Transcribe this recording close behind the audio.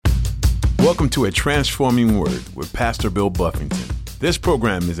Welcome to A Transforming Word with Pastor Bill Buffington. This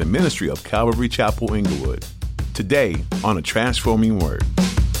program is a ministry of Calvary Chapel, Inglewood. Today on A Transforming Word.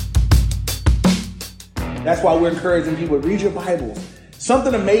 That's why we're encouraging people to read your Bibles.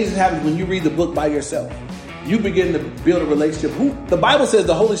 Something amazing happens when you read the book by yourself. You begin to build a relationship. The Bible says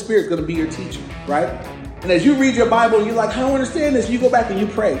the Holy Spirit is going to be your teacher, right? And as you read your Bible, you're like, I don't understand this. You go back and you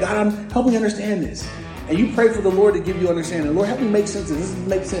pray. God, help me understand this. And you pray for the Lord to give you understanding. Lord, help me make sense of this. This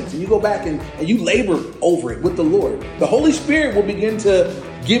makes sense. And you go back and you labor over it with the Lord. The Holy Spirit will begin to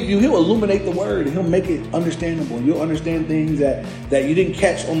give you, he'll illuminate the word and he'll make it understandable. And you'll understand things that you didn't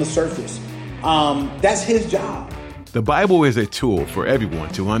catch on the surface. That's his job. The Bible is a tool for everyone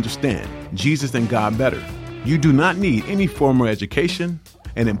to understand Jesus and God better. You do not need any formal education,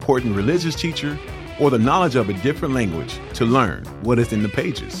 an important religious teacher, or the knowledge of a different language to learn what is in the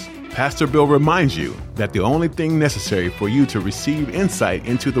pages. Pastor Bill reminds you that the only thing necessary for you to receive insight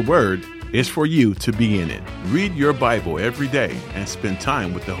into the Word is for you to be in it. Read your Bible every day and spend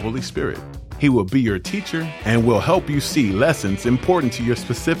time with the Holy Spirit. He will be your teacher and will help you see lessons important to your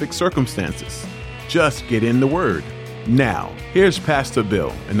specific circumstances. Just get in the Word. Now, here's Pastor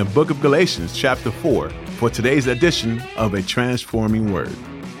Bill in the book of Galatians chapter 4 for today's edition of A Transforming Word.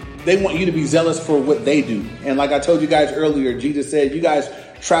 They want you to be zealous for what they do. And like I told you guys earlier, Jesus said, you guys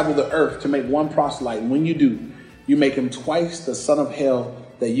travel the earth to make one proselyte. And when you do, you make him twice the son of hell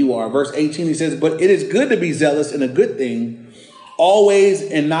that you are. Verse 18, he says, but it is good to be zealous in a good thing, always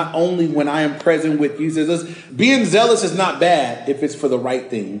and not only when I am present with you. He says, being zealous is not bad if it's for the right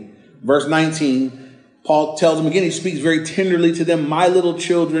thing. Verse 19, Paul tells them again, he speaks very tenderly to them, my little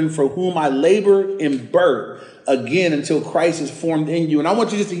children for whom I labor in birth again until Christ is formed in you. And I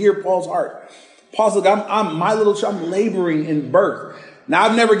want you just to hear Paul's heart. Paul says, I'm my little child, I'm laboring in birth. Now,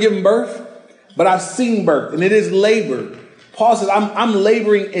 I've never given birth, but I've seen birth, and it is labor. Paul says, I'm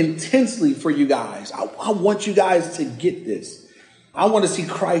laboring intensely for you guys. I want you guys to get this. I want to see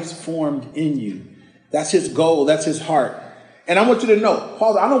Christ formed in you. That's his goal. That's his heart. And I want you to know,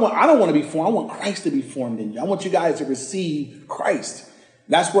 Paul, I don't want to be formed. I want Christ to be formed in you. I want you guys to receive Christ.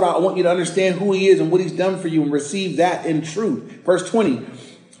 That's what I want you to understand who he is and what he's done for you and receive that in truth. Verse 20,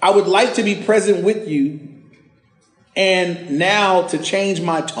 I would like to be present with you and now to change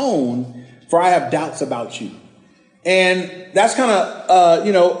my tone, for I have doubts about you. And that's kind of,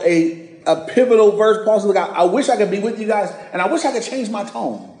 a pivotal verse. Paul says, look, I wish I could be with you guys and I wish I could change my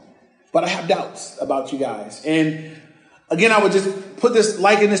tone, but I have doubts about you guys. And again, I would just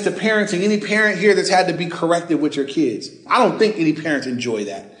liken this to parenting. Any parent here that's had to be corrected with your kids. I don't think any parents enjoy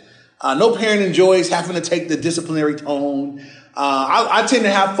that. No parent enjoys having to take the disciplinary tone. I tend to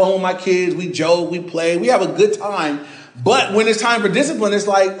have fun with my kids. We joke, we play, we have a good time. But when it's time for discipline, it's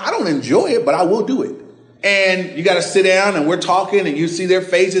like, I don't enjoy it, but I will do it. And you got to sit down and we're talking and you see their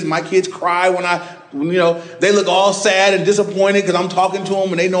faces. My kids cry when they look all sad and disappointed because I'm talking to them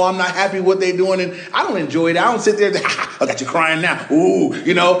and they know I'm not happy with what they're doing. And I don't enjoy it. I don't sit there, I got you crying now. Ooh,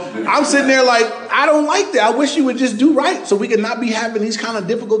 I'm sitting there like, I don't like that. I wish you would just do right so we could not be having these kind of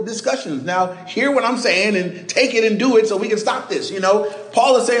difficult discussions. Now, hear what I'm saying and take it and do it so we can stop this.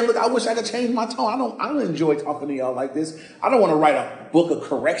 Paul is saying, look, I wish I could change my tone. I don't enjoy talking to y'all like this. I don't want to write a book of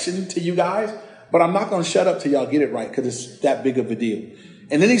correction to you guys, but I'm not going to shut up till y'all get it right because it's that big of a deal.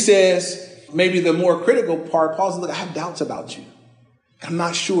 And then he says, maybe the more critical part, Paul says, look, I have doubts about you. I'm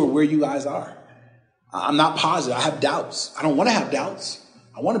not sure where you guys are. I'm not positive. I have doubts. I don't want to have doubts.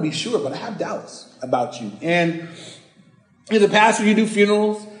 I want to be sure, but I have doubts about you. And as a pastor, you do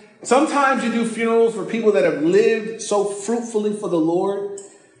funerals. Sometimes you do funerals for people that have lived so fruitfully for the Lord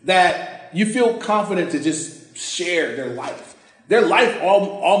that you feel confident to just share their life. Their life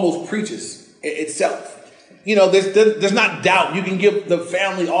almost preaches itself. There's not doubt. You can give the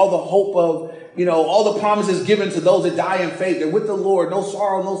family all the hope of, all the promises given to those that die in faith. They're with the Lord. No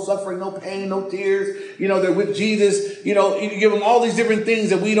sorrow, no suffering, no pain, no tears. They're with Jesus. You can give them all these different things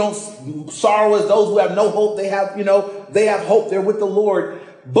that we don't sorrow as those who have no hope. They have hope. They're with the Lord.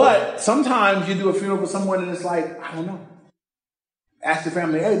 But sometimes you do a funeral for someone and it's like, I don't know. Ask the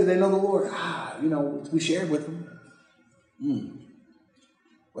family, hey, did they know the Lord? We shared with them.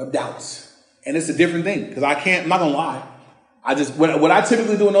 We have doubts. And it's a different thing because I'm not going to lie. What I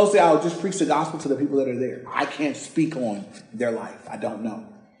typically do in those days, I'll just preach the gospel to the people that are there. I can't speak on their life. I don't know.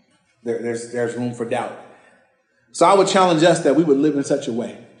 There's room for doubt. So I would challenge us that we would live in such a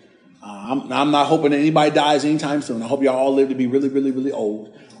way. I'm not hoping that anybody dies anytime soon. I hope y'all all live to be really, really, really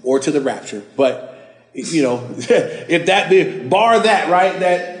old or to the rapture. But, if that, bar that, right,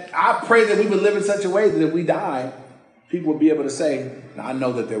 that I pray that we would live in such a way that if we die, people would be able to say, I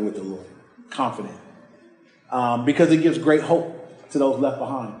know that they're with the Lord. Confident. Because it gives great hope to those left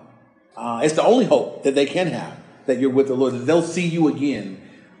behind. It's the only hope that they can have, that you're with the Lord, that they'll see you again.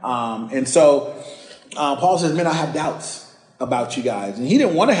 And so Paul says, man, I have doubts about you guys. And he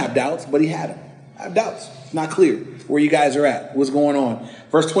didn't want to have doubts, but he had them. I have doubts. It's not clear where you guys are at, what's going on.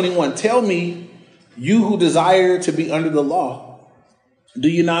 Verse 21, tell me, you who desire to be under the law, do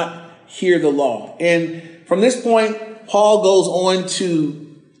you not hear the law? And from this point, Paul goes on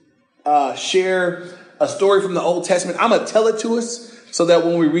to share a story from the Old Testament. I'm going to tell it to us so that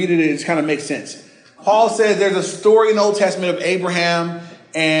when we read it, it kind of makes sense. Paul says there's a story in the Old Testament of Abraham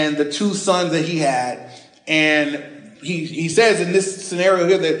and the two sons that he had. And he says in this scenario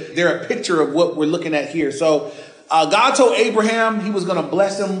here that they're a picture of what we're looking at here. So God told Abraham he was going to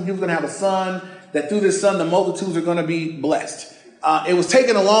bless him. He was going to have a son, that through this son, the multitudes are going to be blessed. It was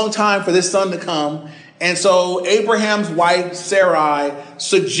taking a long time for this son to come. And so Abraham's wife, Sarai,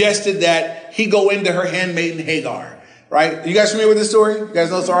 suggested that he go into her handmaiden Hagar. Right? You guys familiar with this story? You guys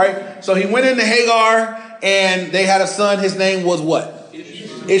know this, all right? So he went into Hagar and they had a son. His name was what?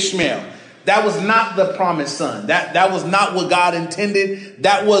 Ishmael. That was not the promised son. That was not what God intended.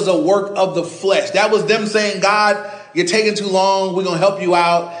 That was a work of the flesh. That was them saying, God, you're taking too long. We're going to help you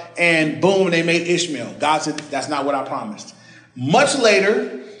out. And boom, they made Ishmael. God said, that's not what I promised. Much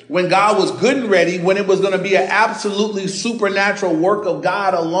later, when God was good and ready, when it was going to be an absolutely supernatural work of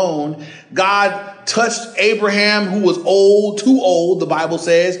God alone, God touched Abraham, who was old, too old, the Bible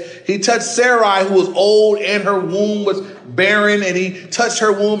says. He touched Sarai, who was old, and her womb was barren, and he touched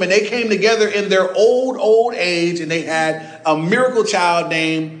her womb, and they came together in their old age, and they had a miracle child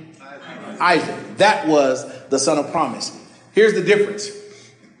named Isaac. That was the son of promise. Here's the difference.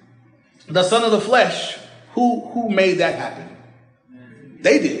 The son of the flesh, who made that happen?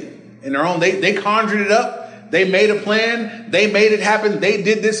 They did in their own. They conjured it up. They made a plan. They made it happen. They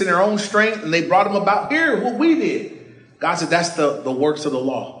did this in their own strength, and they brought them about. Here, what we did. God said, that's the works of the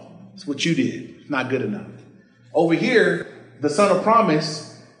law. It's what you did. It's not good enough. Over here, the son of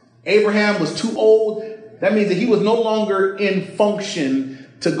promise, Abraham was too old. That means that he was no longer in function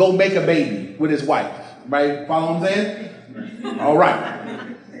to go make a baby with his wife. Right? Follow what I'm saying? All right.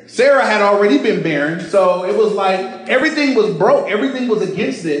 Sarah had already been barren, so it was like everything was broke. Everything was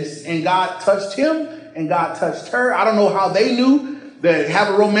against this, and God touched him, and God touched her. I don't know how they knew to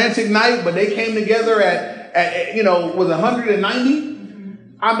have a romantic night, but they came together at was 190.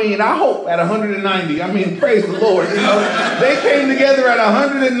 I mean, I hope at 190. I mean, praise the Lord. They came together at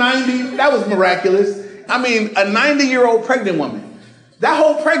 190. That was miraculous. I mean, a 90-year-old pregnant woman. That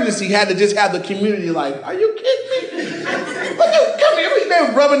whole pregnancy had to just have the community like, are you kidding me? Look, come here. They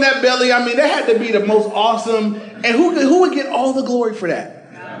were rubbing that belly. I mean, that had to be the most awesome. And who would get all the glory for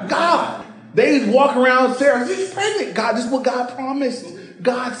that? God. They just walk around, Sarah, she's pregnant. God, this is what God promised.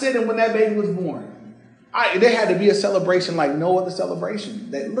 God said it when that baby was born. There had to be a celebration like no other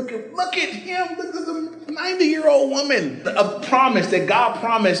celebration. That look at him. Look at the 90-year-old woman. A promise that God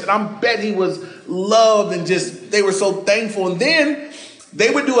promised. And I bet he was loved and they were so thankful. And then they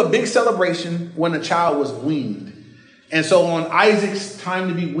would do a big celebration when a child was weaned. And so on Isaac's time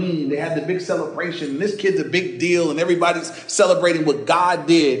to be weaned, they had the big celebration. And this kid's a big deal, and everybody's celebrating what God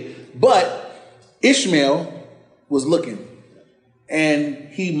did. But Ishmael was looking, and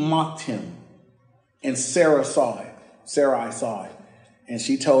he mocked him. And Sarai saw it. And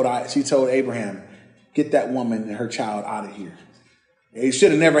she told Abraham, get that woman and her child out of here. He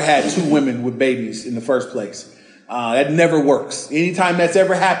should have never had two women with babies in the first place. That never works. Anytime that's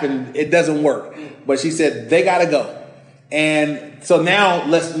ever happened, it doesn't work. But she said, they got to go. And so now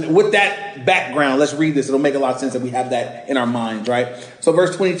with that background, let's read this. It'll make a lot of sense that we have that in our minds, right? So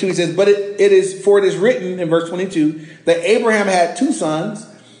verse 22, he says, but it is written in verse 22 that Abraham had two sons,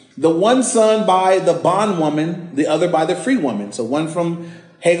 the one son by the bondwoman, the other by the free woman. So one from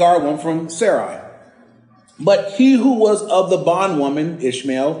Hagar, one from Sarai. But he who was of the bondwoman,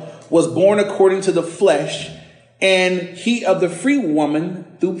 Ishmael, was born according to the flesh, and he of the free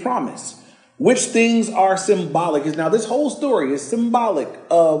woman through promise. Which things are symbolic? Now, this whole story is symbolic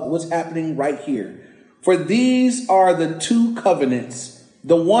of what's happening right here. For these are the two covenants,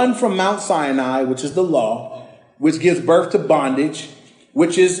 the one from Mount Sinai, which is the law, which gives birth to bondage,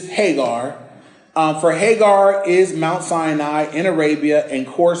 which is Hagar. For Hagar is Mount Sinai in Arabia and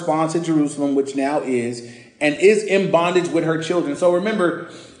corresponds to Jerusalem, which now is, and is in bondage with her children. So remember,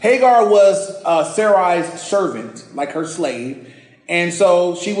 Hagar was Sarai's servant, like her slave. And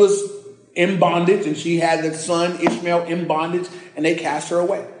so she was in bondage, and she had the son Ishmael in bondage, and they cast her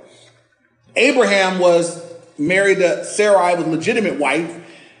away. Abraham was married to Sarai, was a legitimate wife,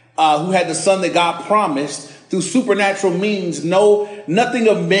 who had the son that God promised through supernatural means. Nothing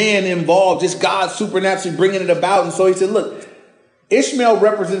of man involved, just God supernaturally bringing it about. And so he said, look, Ishmael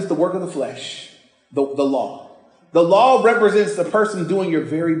represents the work of the flesh, the law. The law represents the person doing your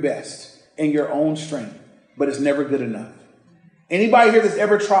very best in your own strength, but it's never good enough. Anybody here that's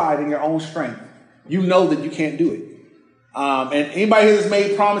ever tried in your own strength, you know that you can't do it. And anybody here that's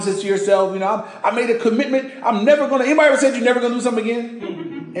made promises to yourself, I made a commitment. I'm never going to, anybody ever said you're never going to do something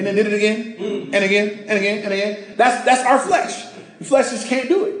again? And then did it again and again and again and again? That's our flesh. The flesh just can't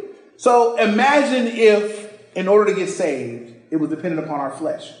do it. So imagine if, in order to get saved, it was dependent upon our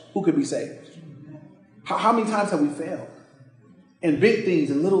flesh. Who could be saved? How many times have we failed? In big things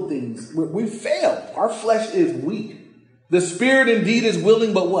and little things, we failed. Our flesh is weak. The spirit indeed is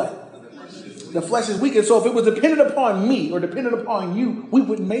willing, but what? The flesh is weak. And so if it was dependent upon me or dependent upon you, we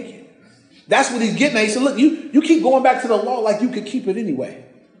wouldn't make it. That's what he's getting at. He said, look, you keep going back to the law like you could keep it anyway.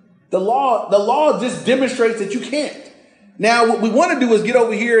 The law just demonstrates that you can't. Now, what we want to do is get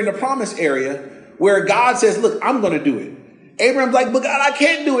over here in the promise area where God says, look, I'm going to do it. Abraham's like, but God, I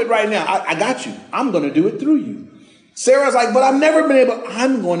can't do it right now. I got you. I'm going to do it through you. Sarah's like, but I've never been able.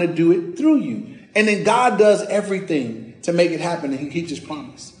 I'm going to do it through you. And then God does everything to make it happen, and he keeps his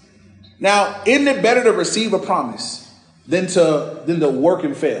promise. Now, isn't it better to receive a promise than to work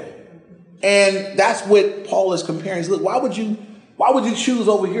and fail? And that's what Paul is comparing. He's, look, why would you choose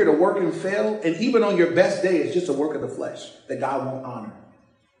over here to work and fail? And even on your best day, it's just a work of the flesh that God won't honor.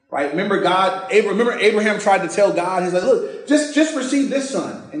 Right? Remember Abraham tried to tell God, he's like, look, just receive this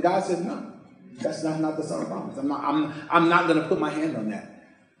son. And God said, no, that's not the son of promise. I'm not going to put my hand on that.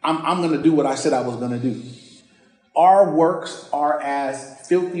 I'm going to do what I said I was going to do. Our works are as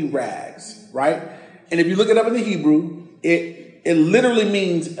filthy rags, right? And if you look it up in the Hebrew, it literally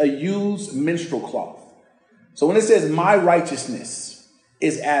means a used menstrual cloth. So when it says my righteousness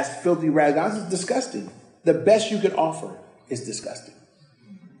is as filthy rags, God is disgusting. The best you could offer is disgusting.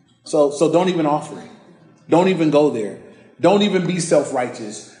 So don't even offer it. Don't even go there. Don't even be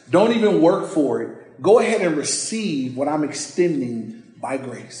self-righteous. Don't even work for it. Go ahead and receive what I'm extending by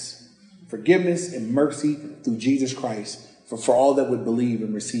grace. Forgiveness and mercy through Jesus Christ for all that would believe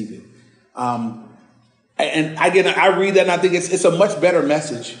and receive it. And again, I read that and I think it's a much better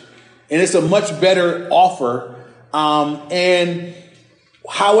message. And it's a much better offer. And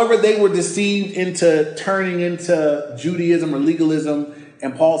however they were deceived into turning into Judaism or legalism,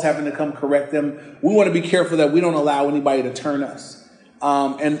 and Paul's having to come correct them, we want to be careful that we don't allow anybody to turn us.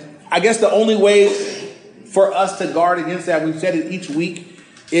 And I guess the only way for us to guard against that, we've said it each week,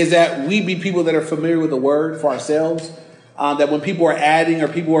 is that we be people that are familiar with the word for ourselves. That when people are adding or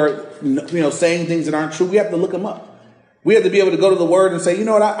people are saying things that aren't true, we have to look them up. We have to be able to go to the word and say, you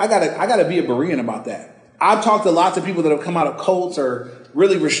know what, I gotta be a Berean about that. I've talked to lots of people that have come out of cults or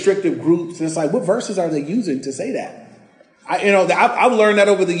really restrictive groups, and it's like, what verses are they using to say that? I've learned that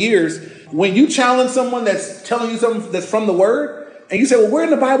over the years. When you challenge someone that's telling you something that's from the word, and you say, well, where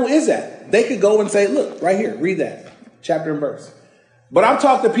in the Bible is that? They could go and say, look, right here, read that chapter and verse. But I've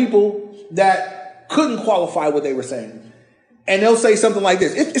talked to people that couldn't qualify what they were saying. And they'll say something like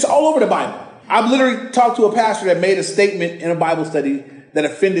this. It's all over the Bible. I've literally talked to a pastor that made a statement in a Bible study that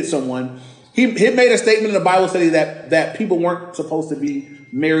offended someone. He made a statement in a Bible study that people weren't supposed to be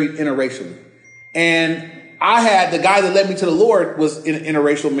married interracially. And I had the guy that led me to the Lord was in an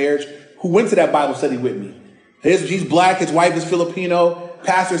interracial marriage who went to that Bible study with me. He's black. His wife is Filipino.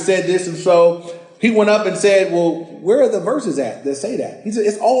 Pastor said this. And so he went up and said, well, where are the verses at that say that? He said,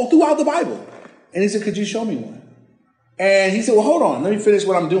 it's all throughout the Bible. And he said, could you show me one? And he said, well, hold on. Let me finish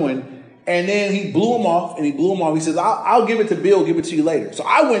what I'm doing. And then he blew him off. He says, I'll give it to Bill, give it to you later. So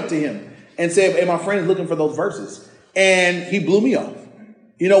I went to him and said, hey, my friend is looking for those verses. And he blew me off.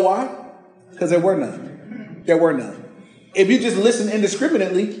 You know why? Because there were none. There were none. If you just listen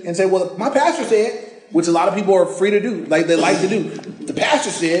indiscriminately and say, well, my pastor said, which a lot of people are free to do, like they like to do. The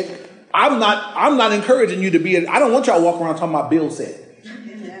pastor said, I'm not encouraging you to be, I don't want y'all walking around talking about Bill said.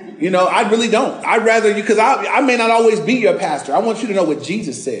 I really don't. I'd rather you, because I may not always be your pastor. I want you to know what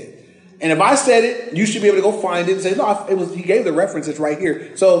Jesus said. And if I said it, you should be able to go find it and say, no, he gave the reference. It's right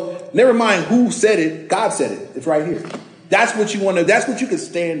here. So never mind who said it. God said it. It's right here. That's what you want to, that's what you can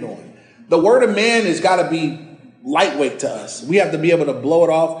stand on. The word of man has got to be lightweight to us. We have to be able to blow it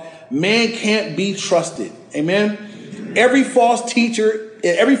off. Man can't be trusted. Amen. Every false teaching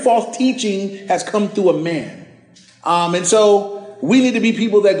has come through a man. And so we need to be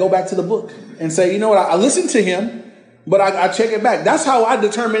people that go back to the book and say, you know what, I listened to him, but I check it back. That's how I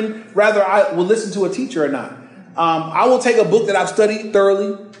determine whether I will listen to a teacher or not. I will take a book that I've studied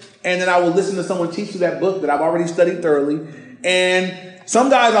thoroughly, and then I will listen to someone teach you that book that I've already studied thoroughly. And some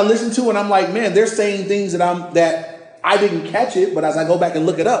guys I listen to and I'm like, man, they're saying things that I didn't catch it, but as I go back and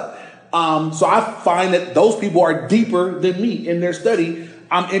look it up, So I find that those people are deeper than me in their study.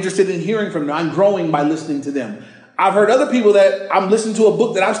 I'm interested in hearing from them. I'm growing by listening to them. I've heard other people that I'm listening to a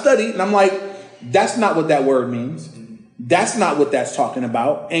book that I've studied, and I'm like, that's not what that word means. That's not what that's talking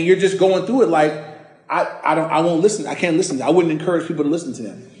about. And you're just going through it like, I won't listen. I can't listen. I wouldn't encourage people to listen to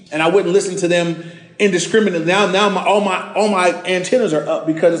them. And I wouldn't listen to them indiscriminately. Now all my antennas are up,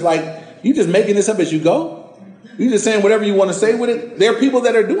 because it's like, you just making this up as you go. You just saying whatever you want to say with it. There are people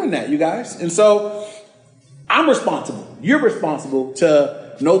that are doing that, you guys. And so I'm responsible. You're responsible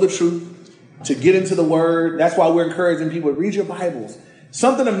to know the truth, to get into the word. That's why we're encouraging people to read your Bibles.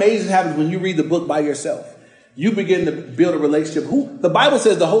 Something amazing happens when you read the book by yourself. You begin to build a relationship. The Bible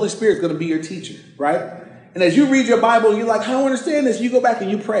says the Holy Spirit is going to be your teacher, right? And as you read your Bible, you're like, I don't understand this. You go back and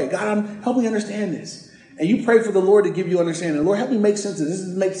you pray. God, help me understand this. And you pray for the Lord to give you understanding. Lord, help me make sense of this. This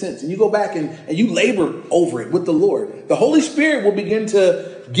doesn't make sense. And you go back and you labor over it with the Lord. The Holy Spirit will begin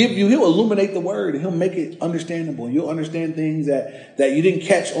to he'll illuminate the word, and he'll make it understandable. You'll understand things that you didn't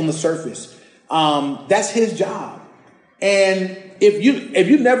catch on the surface. That's his job. And if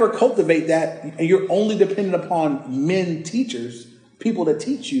you never cultivate that, and you're only dependent upon men teachers, people to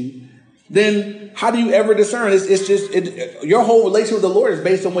teach you, then how do you ever discern? Your whole relationship with the Lord is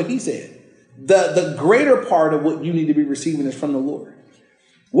based on what he said. The greater part of what you need to be receiving is from the Lord.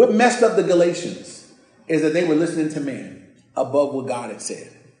 What messed up the Galatians is that they were listening to man above what God had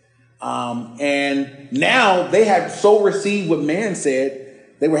said. And now they had so received what man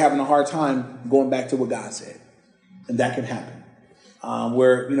said, they were having a hard time going back to what God said. And that can happen.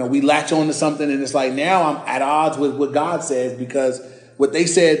 Where, we latch on to something and it's like, now I'm at odds with what God says because what they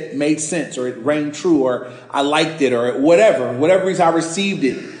said made sense, or it rang true, or I liked it, or whatever reason I received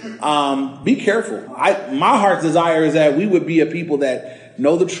it. Be careful. My heart's desire is that we would be a people that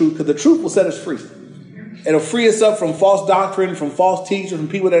know the truth, because the truth will set us free. It'll free us up from false doctrine, from false teachers, from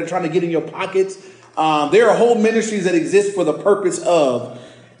people that are trying to get in your pockets. There are whole ministries that exist for the purpose of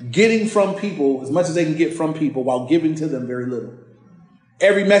getting from people as much as they can get from people while giving to them very little.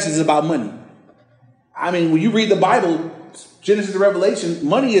 Every message is about money. I mean, when you read the Bible, Genesis to Revelation,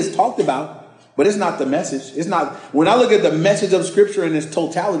 money is talked about, but it's not the message. It's not. When I look at the message of Scripture in its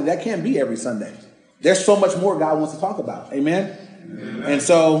totality, that can't be every Sunday. There's so much more God wants to talk about. Amen. Amen. And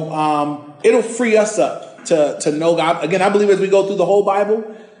so it'll free us up to know God. Again, I believe as we go through the whole Bible,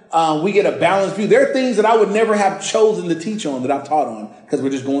 we get a balanced view. There are things that I would never have chosen to teach on that I've taught on because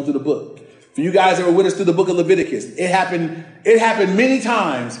we're just going through the book. For you guys that were with us through the book of Leviticus, it happened many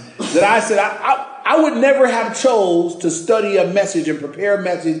times that I said, I would never have chose to study a message and prepare a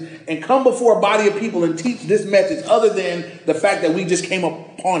message and come before a body of people and teach this message other than the fact that we just came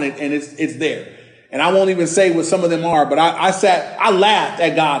upon it and it's there. And I won't even say what some of them are, but I laughed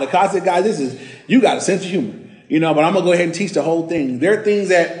at God. I said, God, you got a sense of humor, but I'm going to go ahead and teach the whole thing. There are things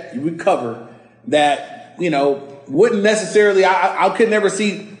that we cover that, wouldn't necessarily, I could never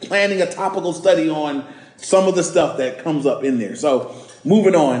see planning a topical study on some of the stuff that comes up in there. So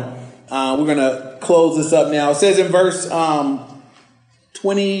moving on, we're going to close this up now. It says in verse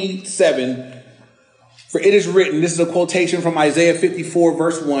 27, for it is written, this is a quotation from Isaiah 54,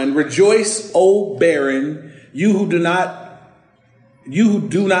 verse 1, rejoice, O barren, you who do not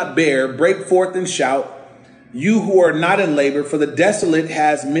bear, break forth and shout, you who are not in labor, for the desolate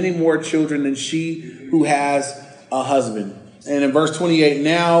has many more children than she who has a husband. And in verse 28,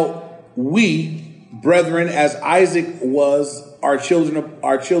 now we, brethren, as Isaac was, are children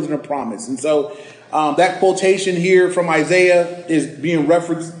of promise. And so that quotation here from Isaiah is being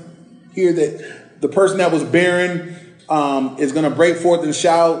referenced here, that the person that was barren is going to break forth and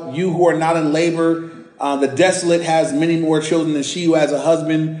shout, you who are not in labor, the desolate has many more children than she who has a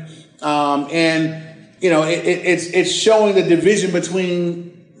husband. It's showing the division between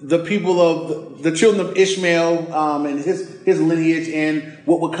the people of the children of Ishmael and his lineage and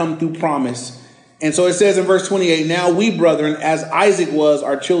what would come through promise. And so it says in verse 28, now we, brethren, as Isaac was,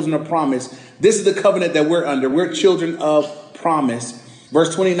 are children of promise. This is the covenant that we're under. We're children of promise.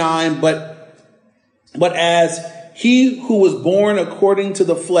 Verse 29, but as he who was born according to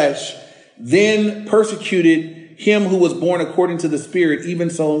the flesh then persecuted him who was born according to the Spirit,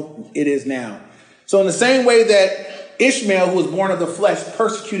 even so it is now. So in the same way that Ishmael, who was born of the flesh,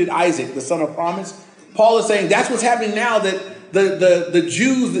 persecuted Isaac, the son of promise, Paul is saying that's what's happening now, that the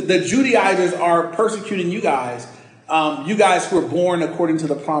Jews, the Judaizers are persecuting you guys who are born according to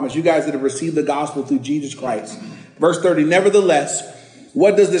the promise, you guys that have received the gospel through Jesus Christ. Verse 30, nevertheless,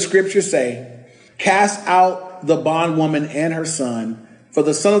 what does the scripture say? Cast out the bondwoman and her son, for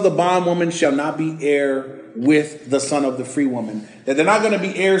the son of the bondwoman shall not be heir with the son of the free woman. That they're not going to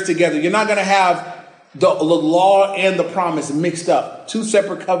be heirs together. You're not going to have the law and the promise mixed up. Two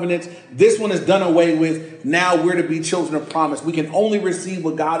separate covenants. This one is done away with. Now we're to be children of promise. We can only receive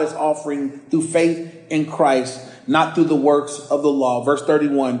what God is offering through faith in Christ, not through the works of the law. Verse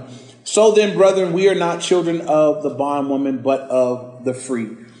 31. So then, brethren, we are not children of the bondwoman, but of the free.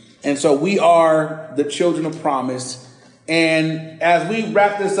 And so we are the children of promise. And as we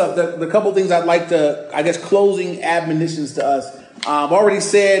wrap this up, the couple things I'd like to, closing admonitions to us. I've already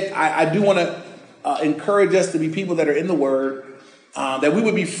said, I do want to encourage us to be people that are in the Word, that we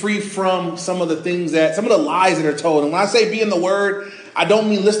would be free from some of the lies that are told. And when I say be in the Word, I don't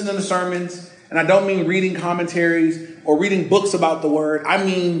mean listening to sermons, and I don't mean reading commentaries or reading books about the Word. I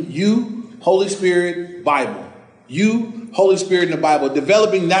mean you, Holy Spirit, Bible. You, Holy Spirit, and the Bible.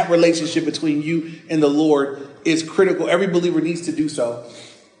 Developing that relationship between you and the Lord is critical. Every believer needs to do so.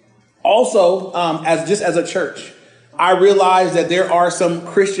 Also, as a church, I realize that there are some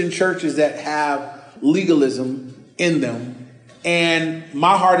Christian churches that have legalism in them. And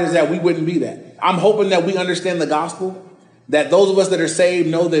my heart is that we wouldn't be that. I'm hoping that we understand the gospel, that those of us that are saved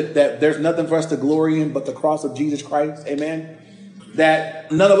know that there's nothing for us to glory in but the cross of Jesus Christ. Amen.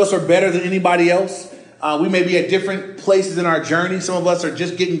 That none of us are better than anybody else. We may be at different places in our journey. Some of us are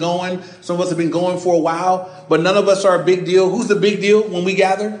just getting going. Some of us have been going for a while, but none of us are a big deal. Who's the big deal when we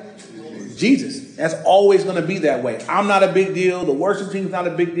gather? Jesus. That's always going to be that way. I'm not a big deal. The worship team is not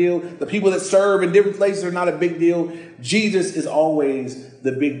a big deal. The people that serve in different places are not a big deal. Jesus is always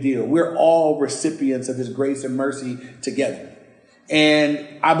the big deal. We're all recipients of his grace and mercy together. And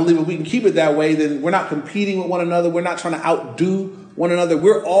I believe if we can keep it that way, then we're not competing with one another. We're not trying to outdo one another.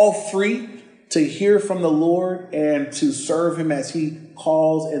 We're all free to hear from the Lord and to serve him as he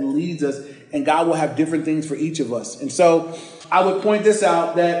calls and leads us. And God will have different things for each of us. And so I would point this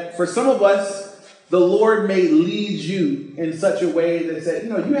out, that for some of us, the Lord may lead you in such a way that said,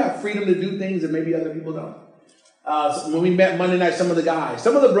 you have freedom to do things that maybe other people don't. When we met Monday night, some of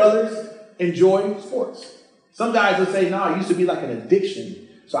the brothers enjoy sports. Some guys would say, no, it used to be like an addiction,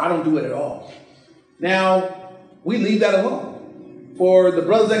 so I don't do it at all. Now, we leave that alone. For the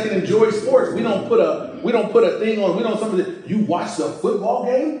brothers that can enjoy sports, we don't put a thing on. We don't something. You watched a football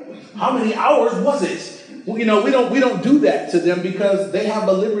game? How many hours was it? We don't do that to them because they have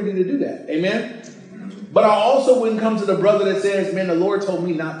the liberty to do that. Amen. But I also wouldn't come to the brother that says, man, the Lord told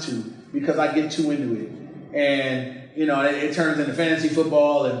me not to because I get too into it. And, it turns into fantasy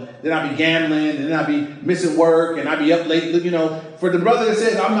football, and then I be gambling, and then I be missing work, and I be up late. For the brother that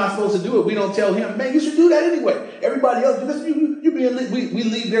says I'm not supposed to do it, we don't tell him, man, you should do that anyway. Everybody else, you being we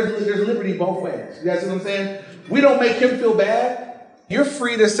leave. There's liberty both ways. You guys see what I'm saying? We don't make him feel bad. You're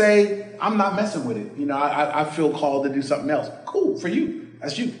free to say, I'm not messing with it. I feel called to do something else. Cool for you.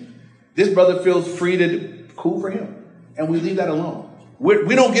 That's you. This brother feels free to do. Cool for him. And we leave that alone.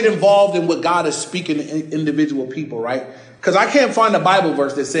 We don't get involved in what God is speaking to individual people, right? Because I can't find a Bible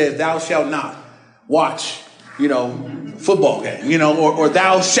verse that says, thou shalt not watch, football game, or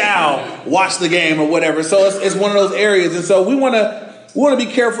thou shalt watch the game or whatever. So it's one of those areas. And so we want to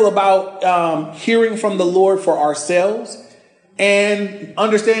be careful about hearing from the Lord for ourselves and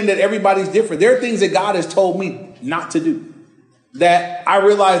understanding that everybody's different. There are things that God has told me not to do that I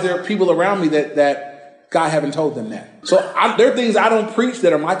realize there are people around me that God haven't told them that. So there are things I don't preach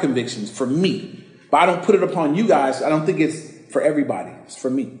that are my convictions for me, but I don't put it upon you guys. I don't think it's for everybody. It's for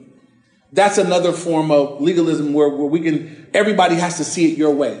me. That's another form of legalism where everybody has to see it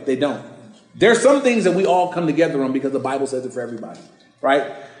your way. They don't. There are some things that we all come together on because the Bible says it for everybody, right?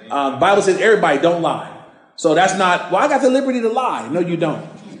 The Bible says everybody don't lie. So that's not, I got the liberty to lie. No, you don't.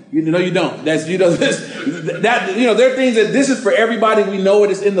 You don't. That's, there are things that this is for everybody. We know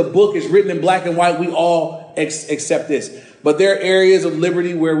it is in the book. It's written in black and white. We all accept this. But there are areas of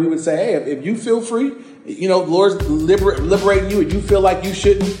liberty where we would say, hey, if you feel free, the Lord's liberating you and you feel like you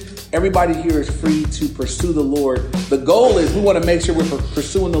shouldn't, everybody here is free to pursue the Lord. The goal is we want to make sure we're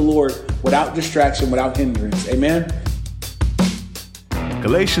pursuing the Lord without distraction, without hindrance. Amen.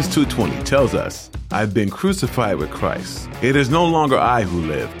 Galatians 2:20 tells us, I've been crucified with Christ. It is no longer I who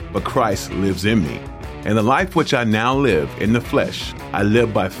live, but Christ lives in me. And the life which I now live in the flesh, I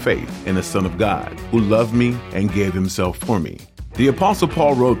live by faith in the Son of God, who loved me and gave himself for me. The Apostle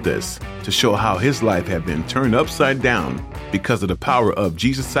Paul wrote this to show how his life had been turned upside down because of the power of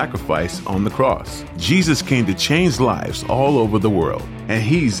Jesus' sacrifice on the cross. Jesus came to change lives all over the world, and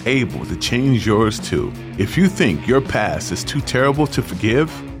he's able to change yours too. If you think your past is too terrible to forgive,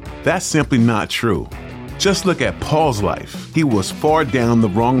 that's simply not true. Just look at Paul's life. He was far down the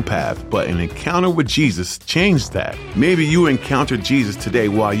wrong path, but an encounter with Jesus changed that. Maybe you encountered Jesus today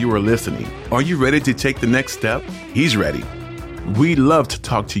while you were listening. Are you ready to take the next step? He's ready. We'd love to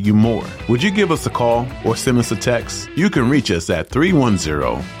talk to you more. Would you give us a call or send us a text? You can reach us at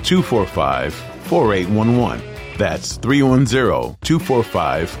 310-245-4811. That's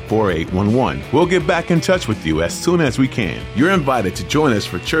 310-245-4811. We'll get back in touch with you as soon as we can. You're invited to join us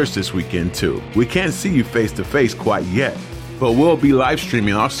for church this weekend, too. We can't see you face to face quite yet, but we'll be live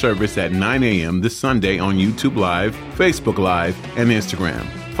streaming our service at 9 a.m. this Sunday on YouTube Live, Facebook Live, and Instagram.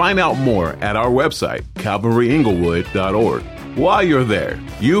 Find out more at our website, calvaryinglewood.org. While you're there,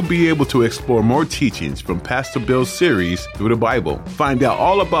 you'll be able to explore more teachings from Pastor Bill's series through the Bible. Find out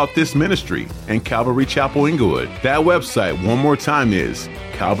all about this ministry and Calvary Chapel Inglewood. That website, one more time, is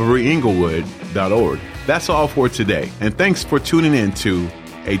calvaryinglewood.org. That's all for today, and thanks for tuning in to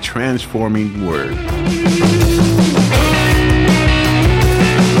A Transforming Word.